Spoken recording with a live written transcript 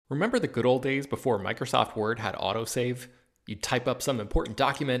Remember the good old days before Microsoft Word had autosave? You'd type up some important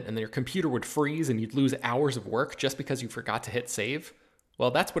document and then your computer would freeze and you'd lose hours of work just because you forgot to hit save?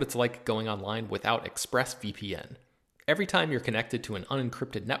 Well, that's what it's like going online without ExpressVPN. Every time you're connected to an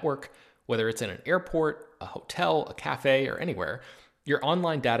unencrypted network, whether it's in an airport, a hotel, a cafe, or anywhere, your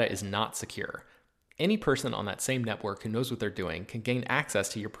online data is not secure. Any person on that same network who knows what they're doing can gain access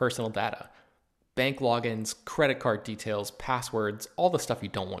to your personal data. Bank logins, credit card details, passwords, all the stuff you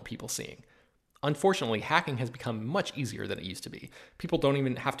don't want people seeing. Unfortunately, hacking has become much easier than it used to be. People don't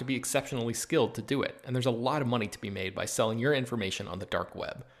even have to be exceptionally skilled to do it, and there's a lot of money to be made by selling your information on the dark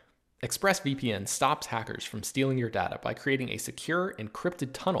web. ExpressVPN stops hackers from stealing your data by creating a secure, encrypted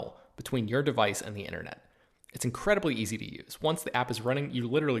tunnel between your device and the internet. It's incredibly easy to use. Once the app is running, you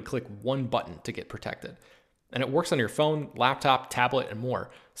literally click one button to get protected. And it works on your phone, laptop, tablet, and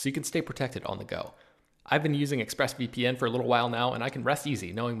more, so you can stay protected on the go. I've been using ExpressVPN for a little while now, and I can rest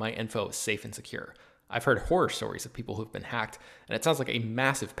easy knowing my info is safe and secure. I've heard horror stories of people who've been hacked, and it sounds like a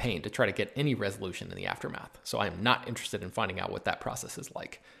massive pain to try to get any resolution in the aftermath, so I am not interested in finding out what that process is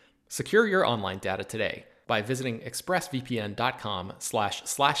like. Secure your online data today by visiting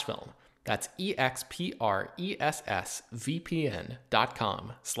expressvpn.com/film. That's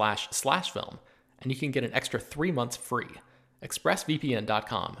expressvpn.com//film. And you can get an extra 3 months free.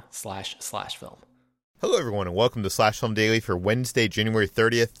 expressvpn.com//film. Hello, everyone, and welcome to Slash Film Daily for Wednesday, January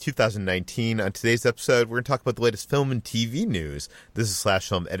 30th, 2019. On today's episode, we're going to talk about the latest film and TV news. This is Slash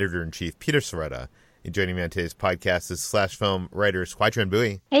Film Editor-in-Chief Peter Sciretta. And joining me on today's podcast is Slash Film writers Hoai-Tran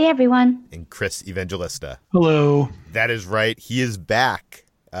Bui. Hey, everyone. And Chris Evangelista. Hello. That is right. He is back.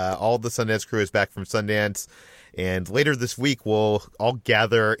 All the Sundance crew is back from Sundance. And later this week, we'll all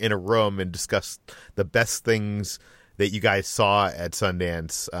gather in a room and discuss the best things that you guys saw at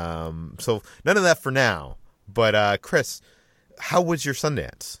Sundance. So none of that for now. But Chris, how was your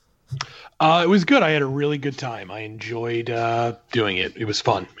Sundance? It was good. I had a really good time. I enjoyed doing it. It was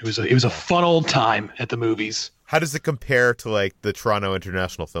fun. It was a fun old time at the movies. How does it compare to like the Toronto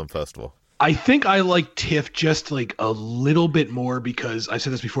International Film Festival? I think I like TIFF just like a little bit more because I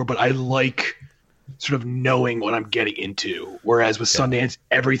said this before, but I like sort of knowing what I'm getting into. Whereas with Sundance,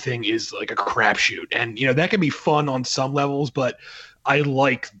 everything is like a crapshoot. And, you know, that can be fun on some levels, but I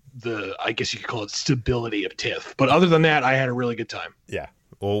like I guess you could call it stability of TIFF. But other than that, I had a really good time. Yeah.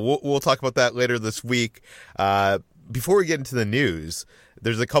 Well, we'll talk about that later this week. Before we get into the news,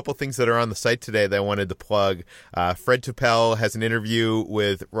 there's a couple things that are on the site today that I wanted to plug. Fred Tupel has an interview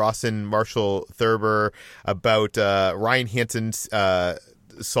with Rawson Marshall Thurber about Ryan Hansen's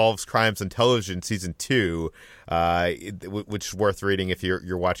Solves Crimes on Television Season 2, which is worth reading if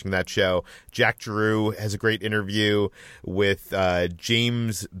you're watching that show. Jack Drew has a great interview with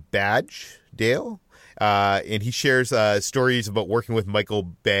James Badgedale. And he shares stories about working with Michael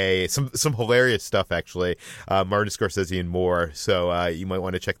Bay, some hilarious stuff actually, Martin Scorsese and more. So you might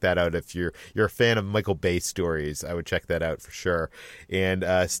want to check that out if you're a fan of Michael Bay stories. I would check that out for sure. And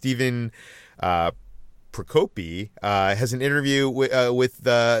Stephen Procopi has an interview with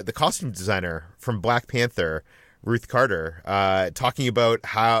the costume designer from Black Panther, Ruth Carter, talking about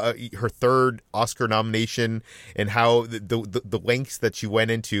how her third Oscar nomination and how the lengths that she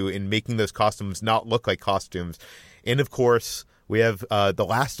went into in making those costumes not look like costumes. And of course, we have the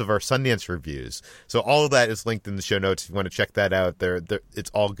last of our Sundance reviews. So all of that is linked in the show notes if you want to check that out.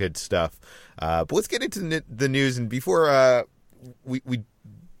 It's all good stuff. But let's get into the news. And before we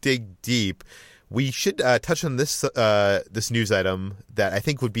dig deep, we should touch on this news item that I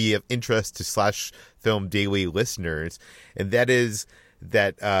think would be of interest to Slash Film Daily listeners, and that is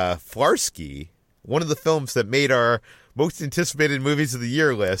that Flarsky, one of the films that made our most anticipated movies of the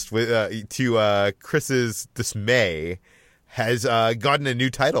year list, to Chris's dismay, has gotten a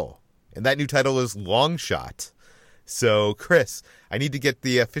new title, and that new title is Long Shot. So, Chris, I need to get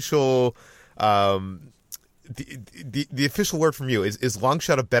the official. The official word from you is Long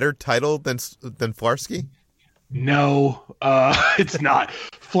Shot a better title than Flarsky? No, it's not.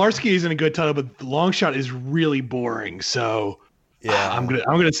 Flarsky isn't a good title, but Long Shot is really boring. So yeah, I'm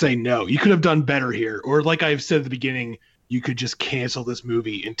gonna say no. You could have done better here, or like I've said at the beginning, you could just cancel this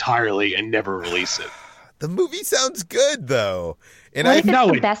movie entirely and never release it. The movie sounds good though, and what if it's know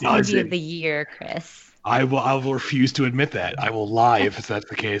the it best doesn't. movie of the year, Chris? I will refuse to admit that. I will lie if that's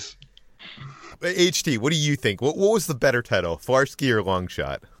the case. HT, what do you think? What was the better title, Flarsky or Long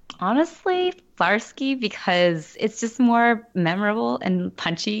Shot? Honestly, Flarsky, because it's just more memorable and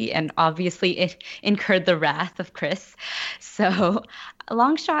punchy, and obviously it incurred the wrath of Chris. So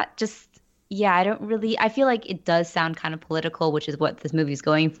Long Shot I feel like it does sound kind of political, which is what this movie's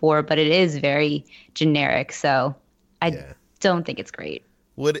going for, but it is very generic. So I don't think it's great.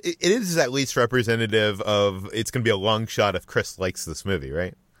 Well, it is at least representative of it's going to be a long shot if Chris likes this movie,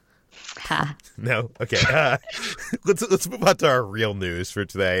 right? Ha. No? Okay. Let's move on to our real news for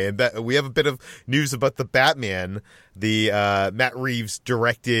today. And we have a bit of news about the Batman, the Matt Reeves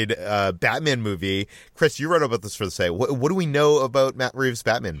directed Batman movie. Chris, you wrote about this for the site. What do we know about Matt Reeves'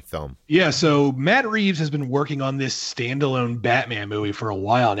 Batman film? Yeah, so Matt Reeves has been working on this standalone Batman movie for a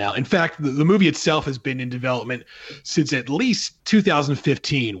while now. In fact, the movie itself has been in development since at least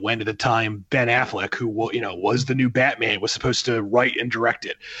 2015, when at the time Ben Affleck, who was the new Batman, was supposed to write and direct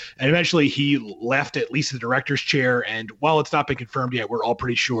it. And eventually he left at least the director's chair. And while it's not been confirmed yet, we're all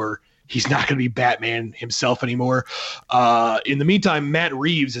pretty sure he's not going to be Batman himself anymore. In the meantime, Matt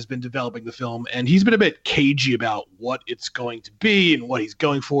Reeves has been developing the film, and he's been a bit cagey about what it's going to be and what he's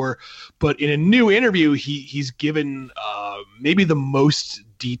going for. But in a new interview, he's given maybe the most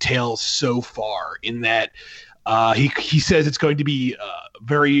details so far, in that he says it's going to be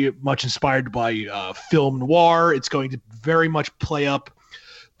very much inspired by film noir. It's going to very much play up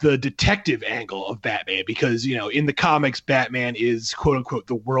the detective angle of Batman, because, in the comics, Batman is quote unquote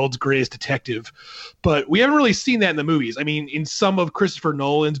the world's greatest detective, but we haven't really seen that in the movies. I mean, in some of Christopher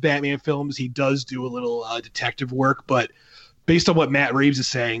Nolan's Batman films, he does do a little detective work, but based on what Matt Reeves is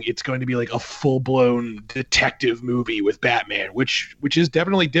saying, it's going to be like a full-blown detective movie with Batman, which is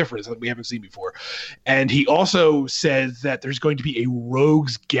definitely different, something we haven't seen before. And he also says that there's going to be a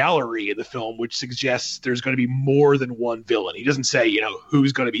rogues gallery in the film, which suggests there's going to be more than one villain. He doesn't say,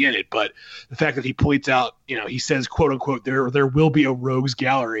 who's going to be in it, but the fact that he points out, he says, quote unquote, there will be a rogues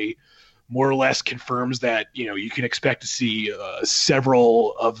gallery, more or less confirms that, you can expect to see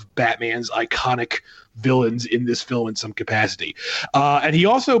several of Batman's iconic villains in this film in some capacity. And he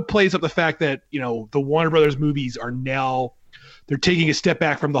also plays up the fact that, the Warner Brothers movies are now, they're taking a step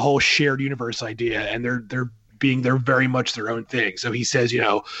back from the whole shared universe idea, and they're very much their own thing. So he says,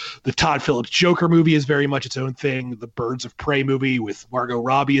 the Todd Phillips Joker movie is very much its own thing. The Birds of Prey movie with Margot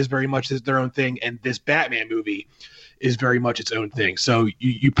Robbie is very much their own thing. And this Batman movie is very much its own thing. So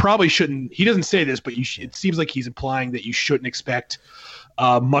you probably shouldn't, he doesn't say this, but it seems like he's implying that you shouldn't expect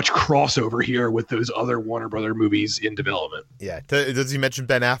much crossover here with those other Warner Brother movies in development. Yeah. Does he mention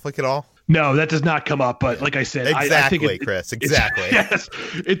Ben Affleck at all? No, that does not come up. But like I said, exactly, I think Chris, exactly.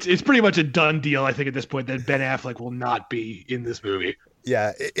 It's pretty much a done deal, I think, at this point, that Ben Affleck will not be in this movie.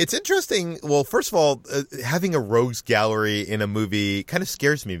 Yeah, it's interesting. Well, first of all, having a rogues gallery in a movie kind of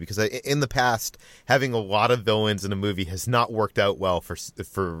scares me, because in the past, having a lot of villains in a movie has not worked out well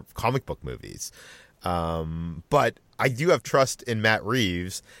for comic book movies. But I do have trust in Matt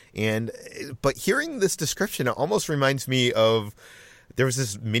Reeves, but hearing this description, it almost reminds me of, there was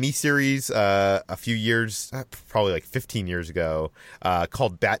this miniseries a few years, probably like 15 years ago,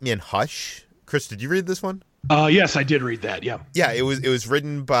 called Batman Hush. Chris, did you read this one? Yes, I did read that. Yeah. Yeah, it was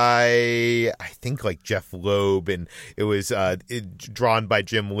written by, I think, like Jeff Loeb, and it was drawn by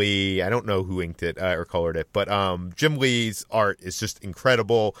Jim Lee. I don't know who inked it or colored it, but Jim Lee's art is just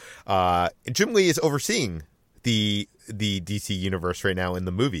incredible. And Jim Lee is overseeing the DC universe right now in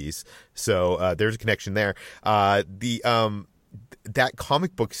the movies, so there's a connection there. That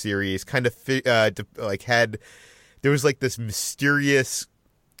comic book series kind of had, there was like this mysterious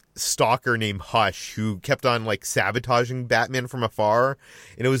stalker named Hush who kept on like sabotaging Batman from afar,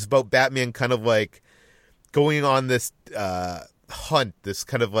 and it was about Batman kind of like going on this hunt, this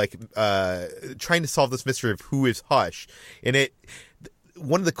kind of like trying to solve this mystery of who is Hush. And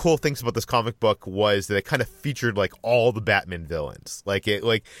one of the cool things about this comic book was that it kind of featured like all the Batman villains. Like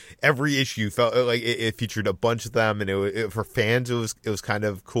every issue felt like it featured a bunch of them, and for fans it was kind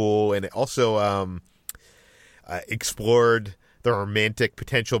of cool. And it also explored the romantic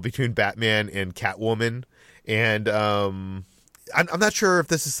potential between Batman and Catwoman. And I'm not sure if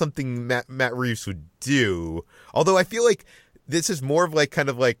this is something Matt Reeves would do, although I feel like this is more of like kind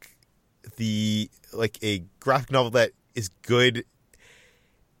of like a graphic novel that is good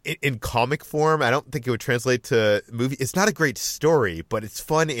in comic form. I don't think it would translate to movie. It's not a great story, but it's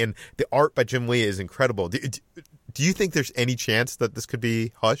fun, and the art by Jim Lee is incredible. Do you think there's any chance that this could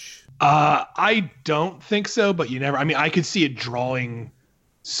be Hush? I don't think so, but you never. I mean, I could see it drawing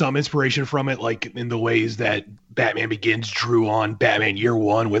some inspiration from it, like in the ways that Batman Begins drew on Batman Year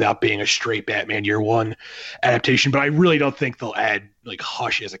One without being a straight Batman Year One adaptation. But I really don't think they'll add like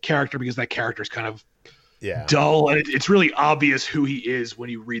Hush as a character, because that character is kind of dull, and it's really obvious who he is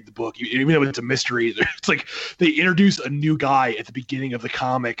when you read the book, even though it's a mystery. It's like they introduce a new guy at the beginning of the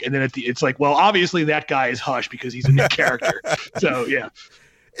comic, and then it's like, well, obviously that guy is Hush because he's a new character. So yeah,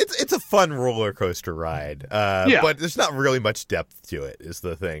 it's a fun roller coaster ride, but there's not really much depth to it, is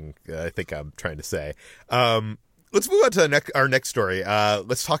the thing I think I'm trying to say. Let's move on to our next story.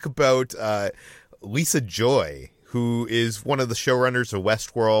 Let's talk about Lisa Joy, who is one of the showrunners of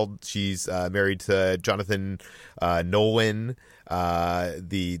Westworld. She's married to Jonathan Nolan,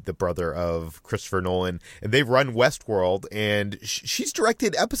 the brother of Christopher Nolan, and they run Westworld, and she's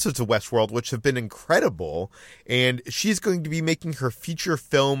directed episodes of Westworld which have been incredible, and she's going to be making her feature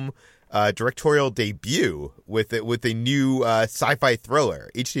film directorial debut with a new sci-fi thriller.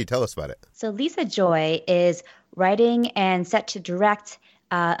 HT, tell us about it. So Lisa Joy is writing and set to direct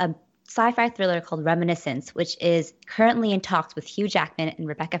a sci-fi thriller called Reminiscence, which is currently in talks with Hugh Jackman and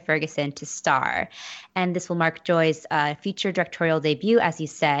Rebecca Ferguson to star. And this will mark Joy's feature directorial debut, as you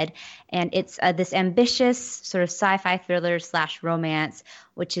said. And it's this ambitious sort of sci-fi thriller / romance,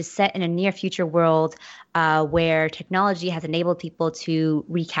 which is set in a near future world where technology has enabled people to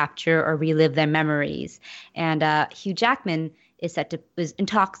recapture or relive their memories. And Hugh Jackman is in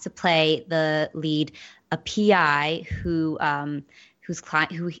talks to play the lead, a PI who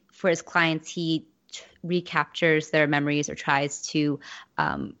for his clients he recaptures their memories or tries to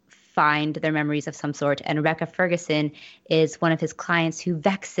find their memories of some sort. And Rebecca Ferguson is one of his clients who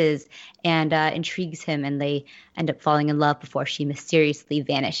vexes and intrigues him, and they end up falling in love before she mysteriously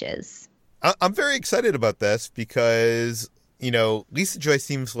vanishes. I'm very excited about this because, Lisa Joy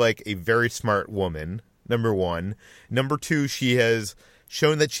seems like a very smart woman, number one. Number two, she has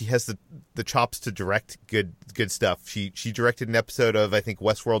shown that she has the chops to direct good stuff. She directed an episode of, I think,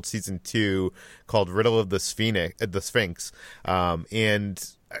 Westworld season 2 called Riddle of the Sphinx.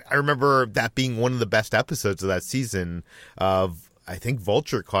 And I remember that being one of the best episodes of that season. I think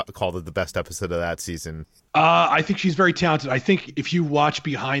Vulture called it the best episode of that season. I think she's very talented. I think if you watch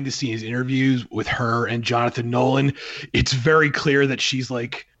behind the scenes interviews with her and Jonathan Nolan, it's very clear that she's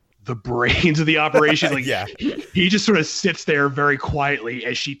like the brains of the operation. Like, yeah. He just sort of sits there very quietly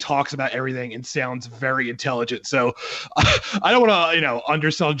as she talks about everything and sounds very intelligent. So I don't want to,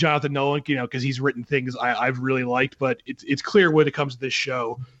 undersell Jonathan Nolan, because he's written things I've really liked, but it's clear when it comes to this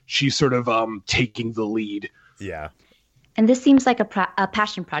show, she's sort of taking the lead. Yeah. And this seems like a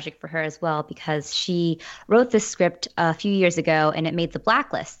passion project for her as well, because she wrote this script a few years ago and it made the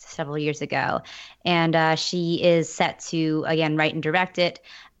blacklist several years ago. And she is set to, again, write and direct it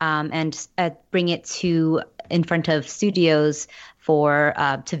and bring it in front of studios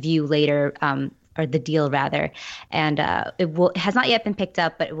to view later, or the deal rather. And it has not yet been picked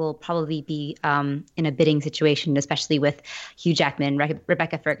up, but it will probably be in a bidding situation, especially with Hugh Jackman,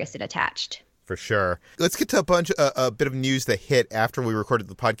 Rebecca Ferguson attached. For sure. Let's get to a bit of news that hit after we recorded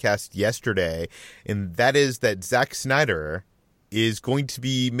the podcast yesterday, and that is that Zack Snyder is going to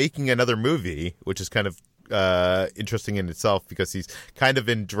be making another movie, which is kind of interesting in itself because he's kind of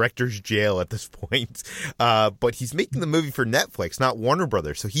in director's jail at this point. But he's making the movie for Netflix, not Warner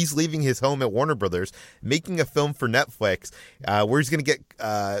Brothers. So he's leaving his home at Warner Brothers, making a film for Netflix, where he's going to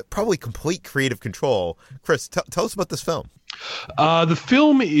get probably complete creative control. Chris, tell us about this film. The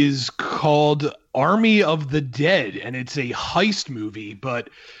film is called Army of the Dead, and it's a heist movie, but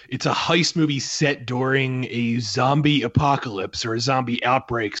it's a heist movie set during a zombie apocalypse or a zombie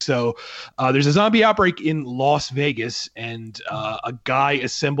outbreak. So there's a zombie outbreak in Las Vegas, and a guy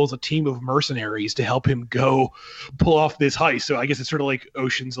assembles a team of mercenaries to help him go pull off this heist. So I guess it's sort of like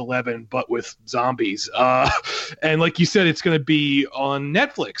Ocean's 11, but with zombies. And like you said, it's going to be on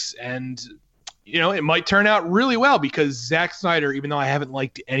Netflix, and it might turn out really well because Zack Snyder, even though I haven't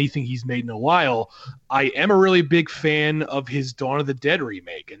liked anything he's made in a while, I am a really big fan of his Dawn of the Dead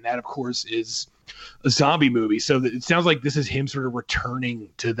remake. And that, of course, is a zombie movie. So it sounds like this is him sort of returning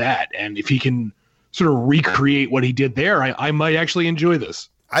to that. And if he can sort of recreate what he did there, I might actually enjoy this.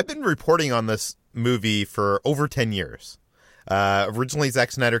 I've been reporting on this movie for over 10 years. Originally,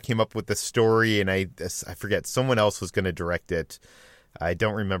 Zack Snyder came up with the story, and I forget, someone else was going to direct it. I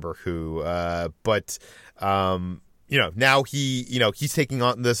don't remember who, but now he's taking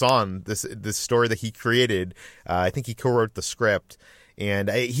on this story that he created. I think he co-wrote the script, and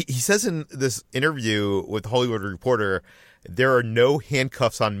he says in this interview with Hollywood Reporter, there are no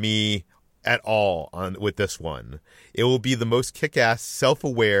handcuffs on me at all with this one. It will be the most kick-ass,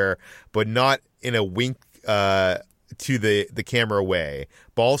 self-aware, but not in a wink to the camera way,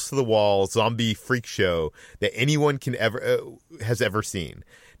 balls to the wall zombie freak show that anyone has ever seen.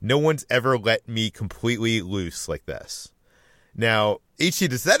 No one's ever let me completely loose like this. Now, HC,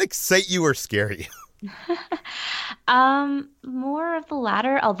 does that excite you or scare you? More of the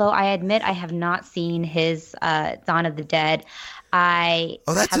latter, although I admit I have not seen his Dawn of the Dead.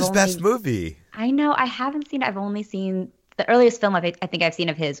 That's his best movie. I know, I haven't seen it. I've only seen the earliest film I think I've seen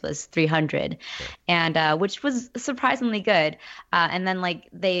of his was 300, and which was surprisingly good. And then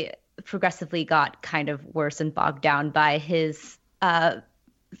progressively got kind of worse and bogged down by his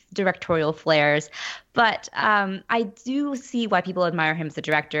directorial flares. But I do see why people admire him as a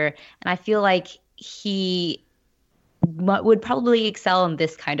director, and I feel like he would probably excel in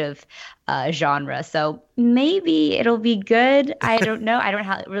this kind of genre. So maybe it'll be good. I don't know. I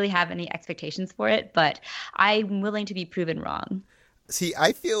don't really have any expectations for it, but I'm willing to be proven wrong. See,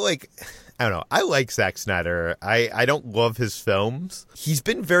 I feel like, I don't know, I like Zack Snyder. I don't love his films. He's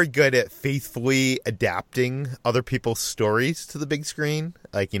been very good at faithfully adapting other people's stories to the big screen,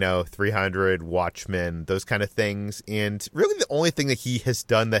 like, 300, Watchmen, those kind of things. And really the only thing that he has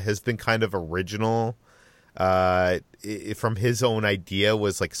done that has been kind of original from his own idea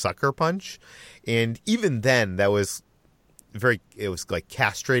was like Sucker Punch. And even then, that was it was like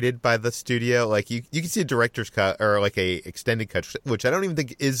castrated by the studio. Like you can see a director's cut or like a extended cut, which I don't even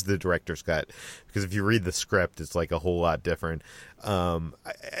think is the director's cut, because if you read the script, it's like a whole lot different. I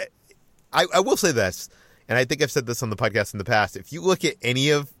will say this, and I think I've said this on the podcast in the past. If you look at any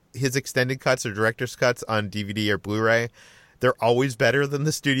of his extended cuts or director's cuts on DVD or Blu-ray, they're always better than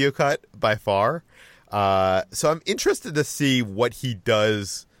the studio cut by far. So I'm interested to see what he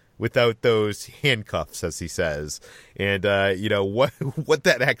does without those handcuffs, as he says, and what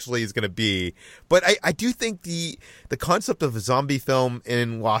that actually is going to be. But I do think the concept of a zombie film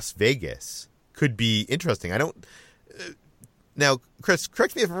in Las Vegas could be interesting. I don't. Now, Chris,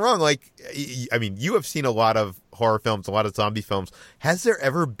 correct me if I'm wrong. Like, I mean, you have seen a lot of horror films, a lot of zombie films. Has there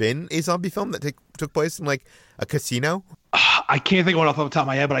ever been a zombie film that took place in like a casino? I can't think of one off the top of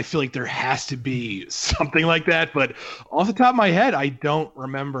my head, but I feel like there has to be something like that. But off the top of my head, I don't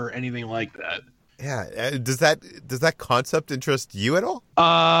remember anything like that. Yeah. Does that concept interest you at all?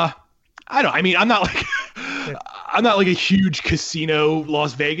 I don't. I mean, I'm not like a huge casino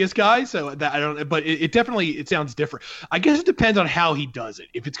Las Vegas guy, so that I don't. But it definitely sounds different. I guess it depends on how he does it.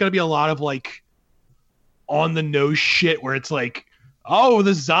 If it's going to be a lot of like on the nose shit, where it's like, oh,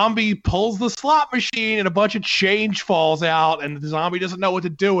 the zombie pulls the slot machine and a bunch of change falls out, and the zombie doesn't know what to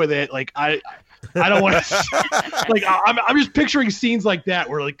do with it. Like I don't want to. Like I'm just picturing scenes like that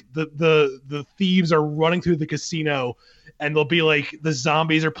where like the thieves are running through the casino, and they'll be like the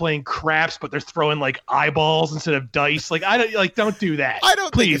zombies are playing craps, but they're throwing like eyeballs instead of dice. Like don't do that. I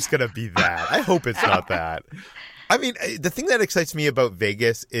don't think it's gonna be that. I hope it's not that. I mean, the thing that excites me about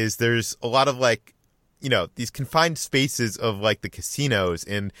Vegas is there's a lot of like, these confined spaces of like the casinos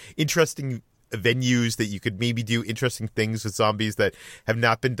and interesting venues that you could maybe do interesting things with zombies that have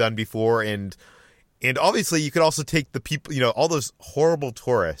not been done before. And obviously you could also take the people, all those horrible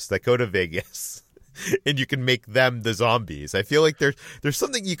tourists that go to Vegas and you can make them the zombies. I feel like there's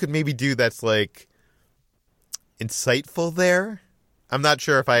something you could maybe do that's like insightful there. I'm not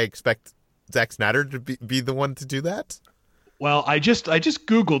sure if I expect Zack Snyder to be the one to do that. Well, I just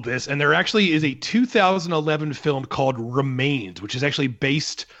Googled this, and there actually is a 2011 film called Remains, which is actually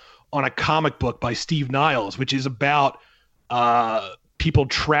based on a comic book by Steve Niles, which is about people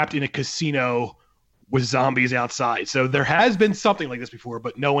trapped in a casino with zombies outside. So there has been something like this before,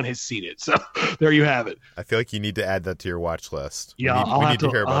 but no one has seen it. So there you have it. I feel like you need to add that to your watch list. Yeah, I'll have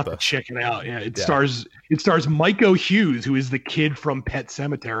to check it out. Yeah, it stars Mike Hughes, who is the kid from Pet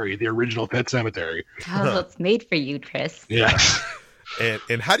Sematary, the original Pet Sematary. Oh, it's made for you, Chris. Yeah.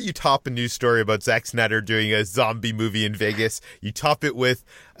 And how do you top a news story about Zack Snyder doing a zombie movie in Vegas? You top it with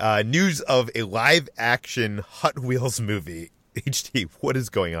news of a live-action Hot Wheels movie. HT, what is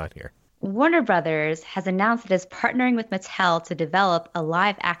going on here? Warner Brothers has announced it is partnering with Mattel to develop a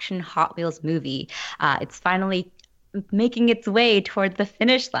live-action Hot Wheels movie. It's finally making its way toward the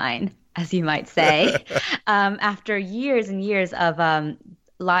finish line, as you might say, after years and years of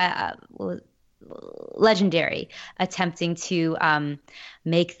Legendary attempting to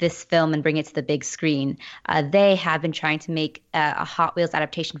make this film and bring it to the big screen. They have been trying to make a Hot Wheels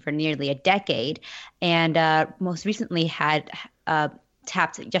adaptation for nearly a decade, and most recently had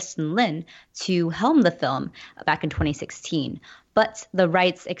tapped Justin Lin to helm the film back in 2016. But the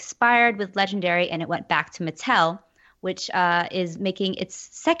rights expired with Legendary, and it went back to Mattel, which is making its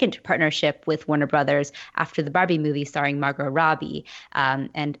second partnership with Warner Brothers after the Barbie movie starring Margot Robbie.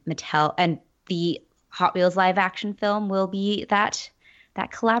 And Mattel and the Hot Wheels live action film will be that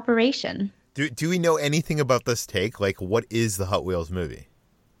collaboration. Do we know anything about this take? Like, what is the Hot Wheels movie?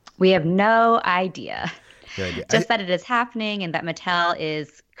 We have no idea. Just that it is happening and that Mattel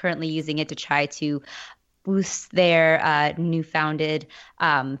is currently using it to try to boost their new-founded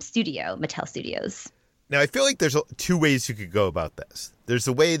studio, Mattel Studios. Now, I feel like there's two ways you could go about this. There's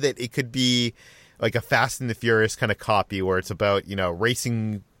a way that it could be like a Fast and the Furious kind of copy where it's about,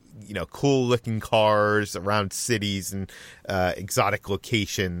 racing cool looking cars around cities and exotic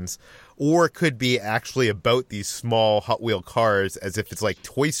locations. Or it could be actually about these small Hot Wheel cars, as if it's like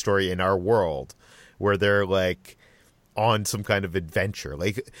Toy Story in our world, where they're like on some kind of adventure.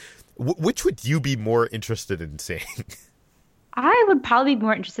 Like, which would you be more interested in seeing? I would probably be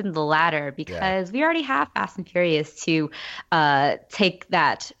more interested in the latter because we already have Fast and Furious to take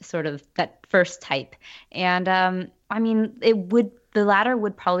that first type. And I mean, the latter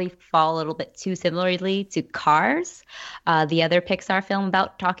would probably fall a little bit too similarly to Cars, the other Pixar film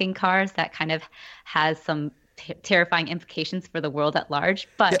about talking cars that kind of has some terrifying implications for the world at large.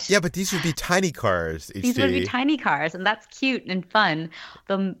 But but these would be tiny cars. These would be tiny cars, and that's cute and fun.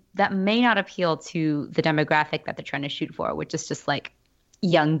 That may not appeal to the demographic that they're trying to shoot for, which is just like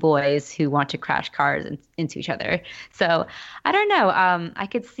young boys who want to crash cars into each other. So I don't know. I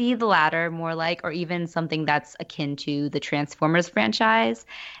could see the latter more like, or even something that's akin to the Transformers franchise,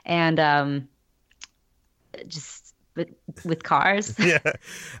 and just with cars. Yeah,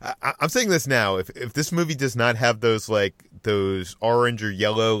 I'm saying this now. If this movie does not have those orange or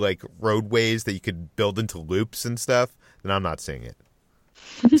yellow like roadways that you could build into loops and stuff, then I'm not seeing it.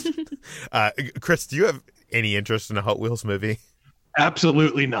 Chris, do you have any interest in a Hot Wheels movie?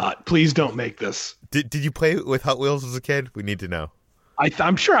 Absolutely not. Please don't make this. Did you play with Hot Wheels as a kid? We need to know.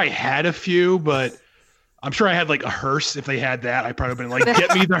 I'm sure I had a few, but I'm sure I had like a hearse. If they had that, I probably been like,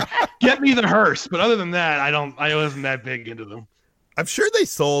 get me the hearse. But other than that, I wasn't that big into them. I'm sure they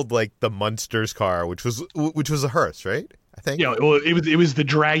sold like the Munsters car, which was a hearse, right? I think. Yeah, well, it was the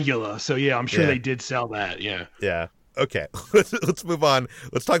Dragula. So yeah, I'm sure they did sell that. Yeah. Yeah. Okay, let's move on.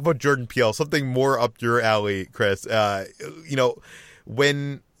 Let's talk about Jordan Peele, something more up your alley, Chris.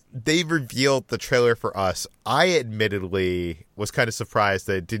 When they revealed the trailer for Us, I admittedly was kind of surprised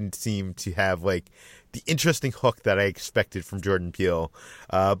that it didn't seem to have like the interesting hook that I expected from Jordan Peele.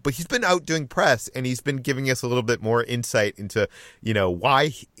 But he's been out doing press, and he's been giving us a little bit more insight into,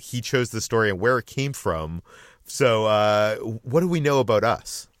 why he chose the story and where it came from. So what do we know about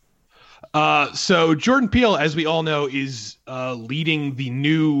Us? So Jordan Peele, as we all know, is leading the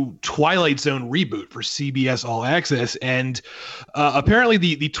new Twilight Zone reboot for CBS All Access, and apparently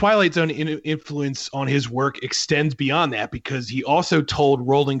the Twilight Zone influence on his work extends beyond that, because he also told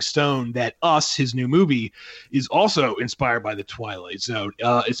Rolling Stone that Us, his new movie, is also inspired by the Twilight Zone.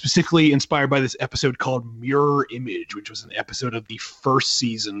 It's specifically inspired by this episode called Mirror Image, which was an episode of the first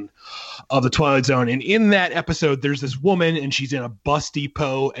season of the Twilight Zone. And in that episode, there's this woman, and she's in a bus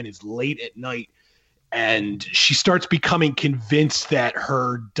depot, and it's late at night, and she starts becoming convinced that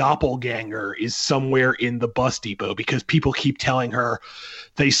her doppelganger is somewhere in the bus depot, because people keep telling her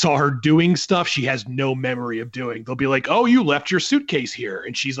they saw her doing stuff she has no memory of doing. They'll be like, "Oh, you left your suitcase here,"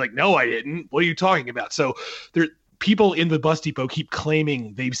 and she's like, "No, I didn't. What are you talking about?" So people in the bus depot keep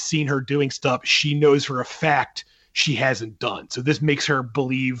claiming they've seen her doing stuff she knows for a fact she hasn't done. So this makes her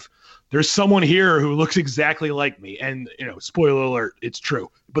believe there's someone here who looks exactly like me. And, spoiler alert, it's true.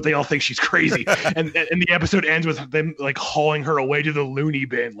 But they all think she's crazy. and the episode ends with them, like, hauling her away to the loony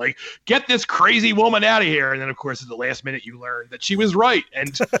bin. Like, get this crazy woman out of here. And then, of course, at the last minute, you learn that she was right.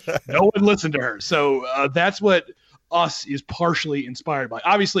 And no one listened to her. So that's what Us is partially inspired by.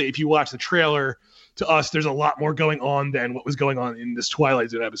 Obviously, if you watch the trailer to Us, there's a lot more going on than what was going on in this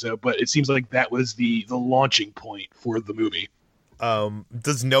Twilight Zone episode. But it seems like that was the launching point for the movie.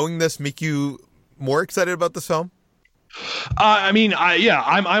 Does knowing this make you more excited about this film? I'm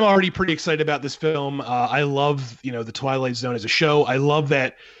already pretty excited about this film. I love, the Twilight Zone as a show. I love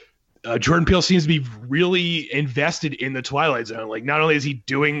that Jordan Peele seems to be really invested in the Twilight Zone. Like, not only is he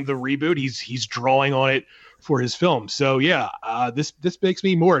doing the reboot, he's drawing on it for his film. So yeah, this makes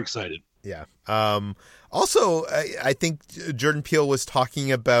me more excited. Yeah. Also, I think Jordan Peele was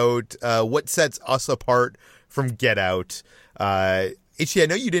talking about what sets Us apart from Get Out. Itchy, I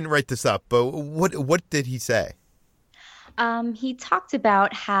know you didn't write this up, but what did he say? He talked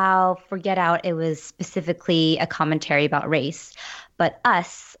about how for Get Out, it was specifically a commentary about race. But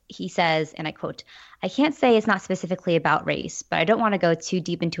Us, he says, and I quote, "I can't say it's not specifically about race, but I don't want to go too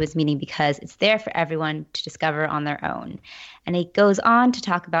deep into its meaning because it's there for everyone to discover on their own." And he goes on to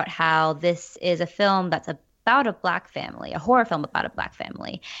talk about how this is a film that's about a Black family, a horror film about a Black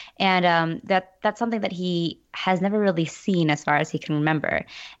family. And that's something that he has never really seen as far as he can remember.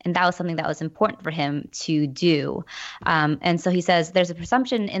 And that was something that was important for him to do. And so he says there's a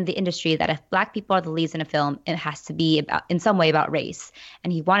presumption in the industry that if Black people are the leads in a film, it has to be in some way about race.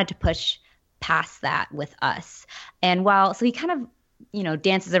 And he wanted to push past that with Us. And so he kind of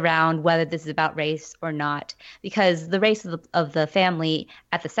dances around whether this is about race or not, because the race of the family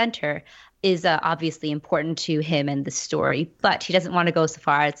at the center is obviously important to him and the story, but he doesn't want to go so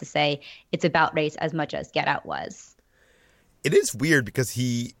far as to say it's about race as much as Get Out was. It is weird because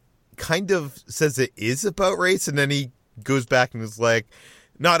he kind of says it is about race, and then he goes back and is like,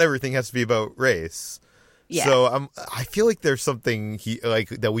 not everything has to be about race. Yeah. So I feel like there's something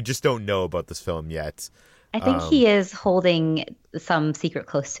that we just don't know about this film yet. I think he is holding some secret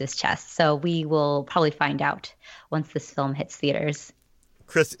close to his chest, so we will probably find out once this film hits theaters.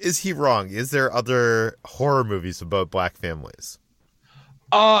 Chris, is he wrong? Is there other horror movies about black families?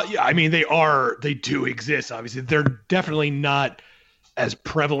 Yeah, I mean, they do exist, obviously. They're definitely not as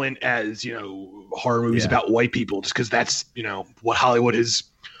prevalent as, horror movies about white people, just because that's, what Hollywood has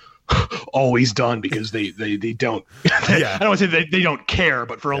always done, because they don't, I don't want to say they don't care,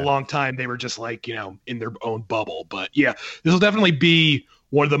 but for a long time they were just like, in their own bubble. But yeah, this will definitely be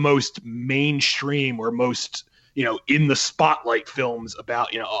one of the most mainstream or most, in the spotlight films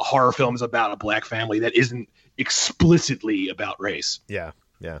about, horror films about a black family that isn't explicitly about race. Yeah.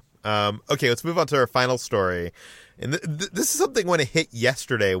 Okay, let's move on to our final story. And this is something when it hit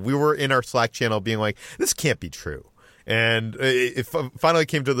yesterday, we were in our Slack channel being like, this can't be true. And it finally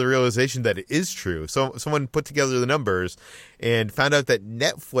came to the realization that it is true. So someone put together the numbers and found out that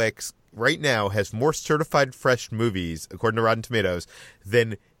Netflix right now has more certified fresh movies, according to Rotten Tomatoes,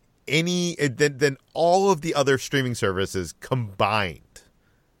 than all of the other streaming services combined.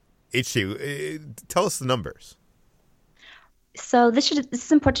 HT, tell us the numbers. So this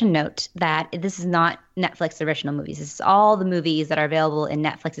is important to note that this is not Netflix original movies. This is all the movies that are available in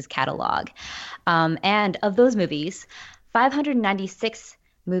Netflix's catalog. And of those movies, 596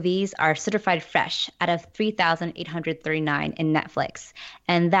 movies are certified fresh out of 3,839 in Netflix.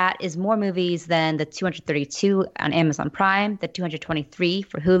 And that is more movies than the 232 on Amazon Prime, the 223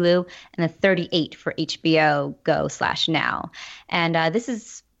 for Hulu, and the 38 for HBO Go/Now. And this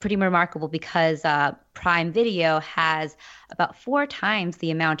is pretty remarkable because Prime Video has about 4 times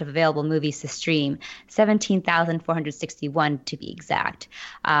the amount of available movies to stream, 17,461 to be exact.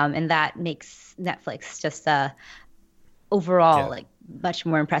 And that makes Netflix just overall much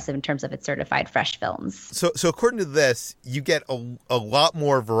more impressive in terms of its certified fresh films. So according to this, you get a lot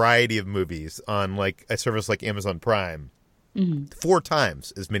more variety of movies on like a service like Amazon Prime. 4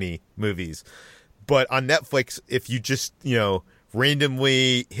 times as many movies. But on Netflix, if you just,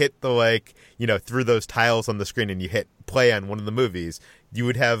 randomly hit the through those tiles on the screen and you hit play on one of the movies, you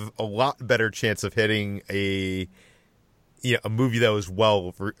would have a lot better chance of hitting a movie that was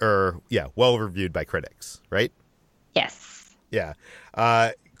well reviewed by critics, right? Yes. Yeah.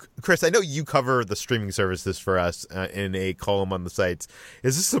 Chris, I know you cover the streaming services for us in a column on the sites.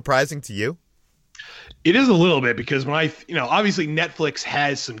 Is this surprising to you? It is a little bit, because when obviously Netflix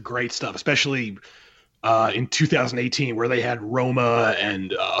has some great stuff, especially in 2018, where they had Roma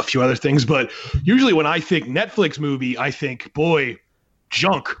and a few other things. But usually when I think Netflix movie, I think, boy,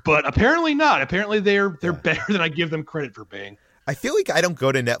 junk. But apparently not. Apparently they're better than I give them credit for being. I feel like I don't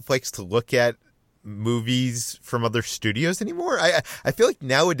go to Netflix to look at movies from other studios anymore. I feel like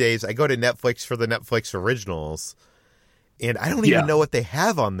nowadays I go to Netflix for the Netflix originals, and I don't even know what they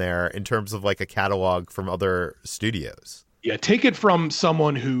have on there in terms of like a catalog from other studios. Yeah, take it from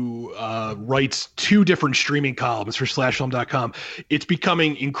someone who writes 2 different streaming columns for SlashFilm.com. It's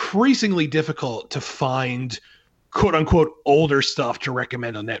becoming increasingly difficult to find quote-unquote older stuff to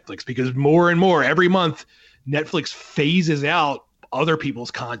recommend on Netflix, because more and more every month Netflix phases out other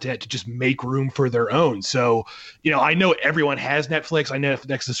people's content to just make room for their own. So, I know everyone has Netflix. I know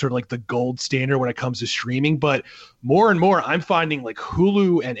Netflix is sort of like the gold standard when it comes to streaming, but more and more I'm finding like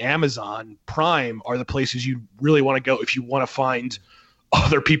Hulu and Amazon Prime are the places you really want to go if you want to find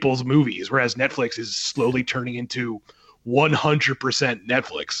other people's movies, whereas Netflix is slowly turning into 100%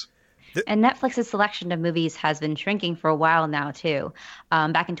 Netflix. And Netflix's selection of movies has been shrinking for a while now, too.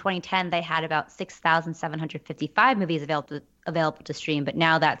 Back in 2010, they had about 6,755 movies available to stream, but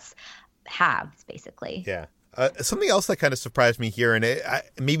now that's halved, basically. Yeah. Something else that kind of surprised me here, and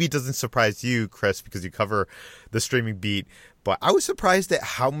maybe it doesn't surprise you, Chris, because you cover the streaming beat, but I was surprised at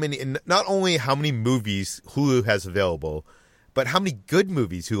not only how many movies Hulu has available, but how many good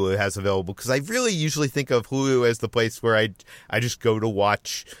movies Hulu has available, because I really usually think of Hulu as the place where I just go to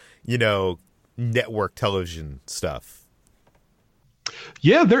watch network television stuff.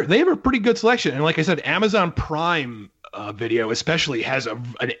 Yeah, they have a pretty good selection. And like I said, Amazon Prime Video especially has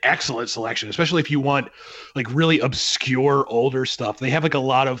an excellent selection, especially if you want like really obscure older stuff. They have like a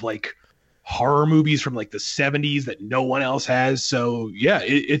lot of like horror movies from like the 70s that no one else has. So yeah,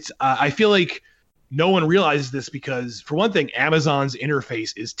 it's I feel like no one realizes this because, for one thing, Amazon's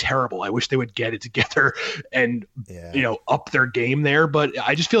interface is terrible. I wish they would get it together and up their game there. But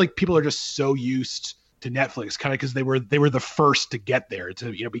I just feel like people are just so used to Netflix, kind of because they were the first to get there,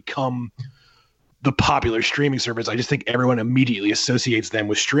 to become the popular streaming service. I just think everyone immediately associates them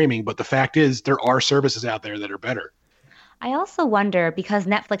with streaming. But the fact is, there are services out there that are better. I also wonder, because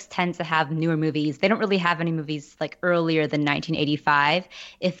Netflix tends to have newer movies, they don't really have any movies like earlier than 1985,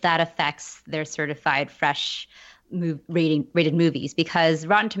 if that affects their certified fresh rated movies, because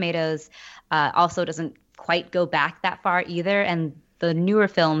Rotten Tomatoes also doesn't quite go back that far either. And the newer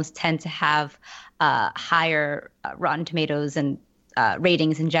films tend to have higher Rotten Tomatoes and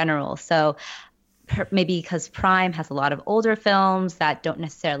ratings in general. So maybe because Prime has a lot of older films that don't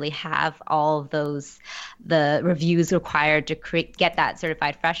necessarily have all of the reviews required to get that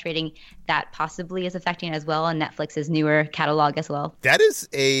certified fresh rating, that possibly is affecting it as well, and Netflix's newer catalog as well. That is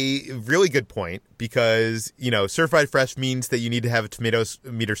a really good point, because, certified fresh means that you need to have a Tomatoes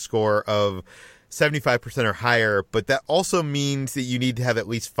meter score of 75% or higher, but that also means that you need to have at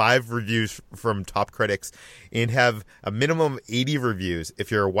least 5 reviews from top critics and have a minimum of 80 reviews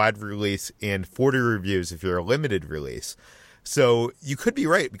if you're a wide release and 40 reviews if you're a limited release. So you could be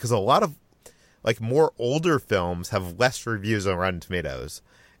right, because a lot of more older films have less reviews on Rotten Tomatoes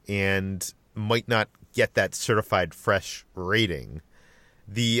and might not get that certified fresh rating.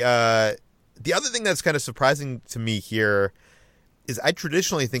 The other thing that's kind of surprising to me here is I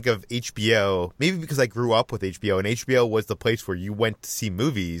traditionally think of HBO, maybe because I grew up with HBO, and HBO was the place where you went to see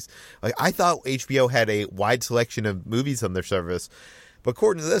movies. I thought HBO had a wide selection of movies on their service, but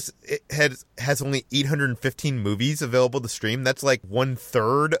according to this, it has only 815 movies available to stream. That's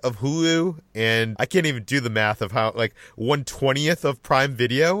 1/3 of Hulu, and I can't even do the math of how 1/20th of Prime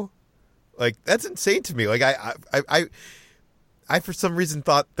Video. That's insane to me. I for some reason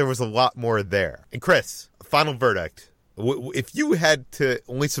thought there was a lot more there. And Chris, final verdict. If you had to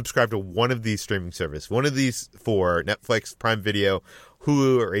only subscribe to one of these streaming services, one of these 4, Netflix, Prime Video,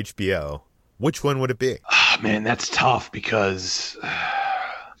 Hulu, or HBO, which one would it be? Oh, man, that's tough, because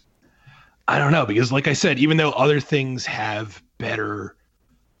I don't know. Because like I said, even though other things have better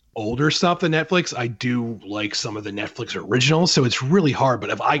older stuff than Netflix, I do like some of the Netflix originals. So it's really hard.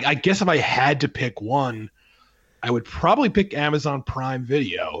 But I guess if I had to pick one, I would probably pick Amazon Prime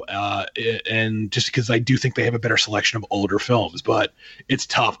Video, and just because I do think they have a better selection of older films, but it's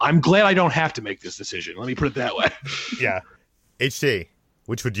tough. I'm glad I don't have to make this decision. Let me put it that way. Yeah. HT,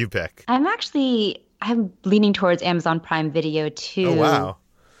 which would you pick? I'm leaning towards Amazon Prime Video too. Oh, wow.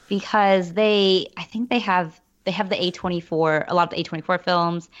 Because I think they have the A24, a lot of the A24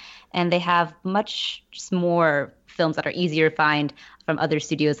 films, and they have much more films that are easier to find from other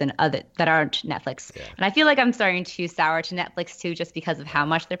studios that aren't Netflix. Yeah. And I feel like I'm starting to sour to Netflix too, just because of how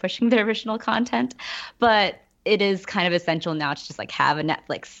much they're pushing their original content. But it is kind of essential now to just have a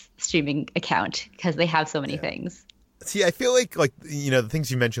Netflix streaming account, because they have so many things. See, I feel like the things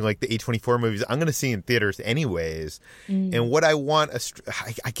you mentioned, the A24 movies, I'm going to see in theaters anyways. Mm. And what I want,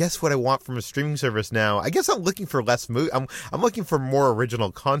 I guess what I want from a streaming service now, I guess I'm looking for less movie. I'm looking for more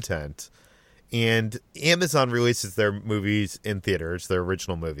original content. And Amazon releases their movies in theaters, their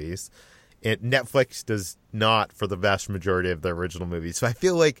original movies. And Netflix does not for the vast majority of their original movies. So I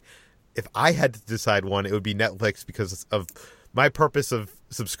feel like if I had to decide one, it would be Netflix, because of my purpose of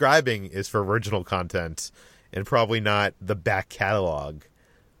subscribing is for original content and probably not the back catalog.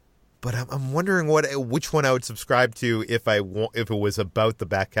 But I'm wondering which one I would subscribe to if it was about the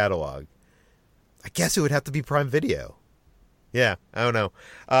back catalog. I guess it would have to be Prime Video. Yeah, I don't know.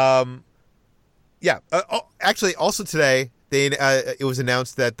 Yeah. Actually, also today, it was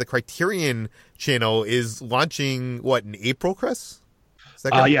announced that the Criterion channel is launching, in April, Chris?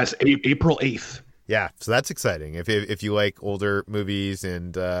 Yes, April 8th. Yeah, so that's exciting. If you like older movies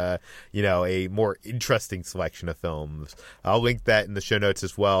and, a more interesting selection of films. I'll link that in the show notes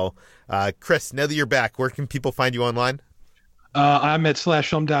as well. Chris, now that you're back, where can people find you online? I'm at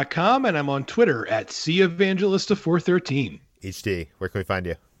slashfilm.com, and I'm on Twitter at CEvangelista413. HD, where can we find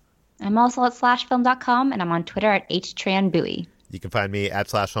you? I'm also at slashfilm.com, and I'm on Twitter at HTranBui. You can find me at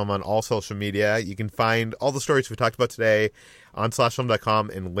slashfilm on all social media. You can find all the stories we talked about today on slashfilm.com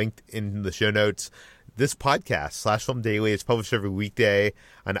and linked in the show notes. This podcast, Slash Film Daily, is published every weekday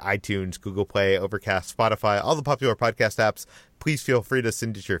on iTunes, Google Play, Overcast, Spotify, all the popular podcast apps. Please feel free to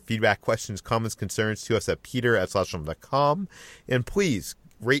send us your feedback, questions, comments, concerns to us at peter@slashfilm.com. And please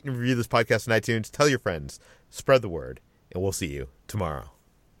rate and review this podcast on iTunes. Tell your friends. Spread the word. And we'll see you tomorrow.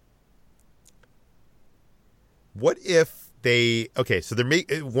 What if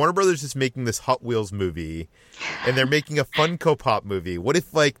Warner Brothers is making this Hot Wheels movie, and they're making a Funko Pop movie. What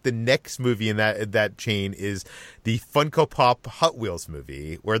if like the next movie in that chain is the Funko Pop Hot Wheels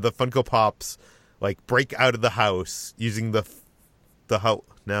movie, where the Funko Pops like break out of the house using the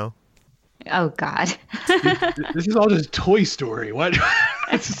no? Oh God. This is all just Toy Story. What?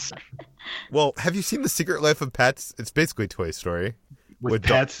 Well, have you seen The Secret Life of Pets? It's basically Toy Story. With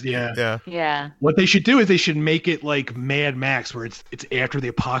pets, yeah. What they should do is they should make it like Mad Max, where it's after the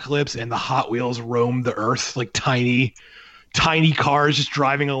apocalypse and the Hot Wheels roam the earth, like tiny cars just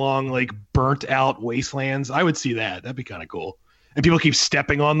driving along like burnt out wastelands. I would see that. That'd be kind of cool. And people keep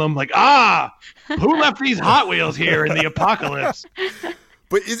stepping on them, like, who left these Hot Wheels here in the apocalypse?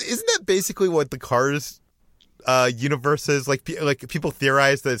 But isn't that basically what the Cars universe is? Like people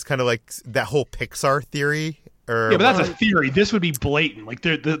theorize that it's kind of like that whole Pixar theory. Yeah, but that's a theory. This would be blatant. Like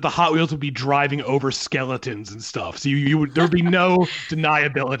the Hot Wheels would be driving over skeletons and stuff. So there would be no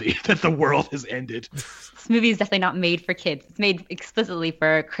deniability that the world has ended. This movie is definitely not made for kids. It's made explicitly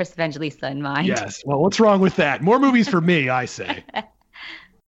for Chris Evangelista in mind. Yes. Well, what's wrong with that? More movies for me, I say.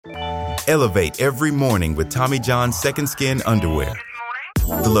 Elevate every morning with Tommy John's Second Skin underwear.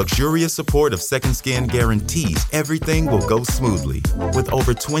 The luxurious support of Second Skin guarantees everything will go smoothly. With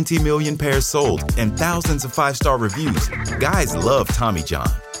over 20 million pairs sold and thousands of 5-star reviews, guys love Tommy John.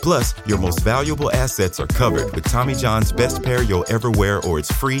 Plus, your most valuable assets are covered with Tommy John's best pair you'll ever wear or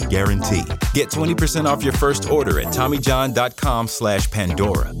its free guarantee. Get 20% off your first order at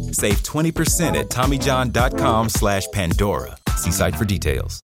TommyJohn.com/Pandora. Save 20% at TommyJohn.com/Pandora. See site for details.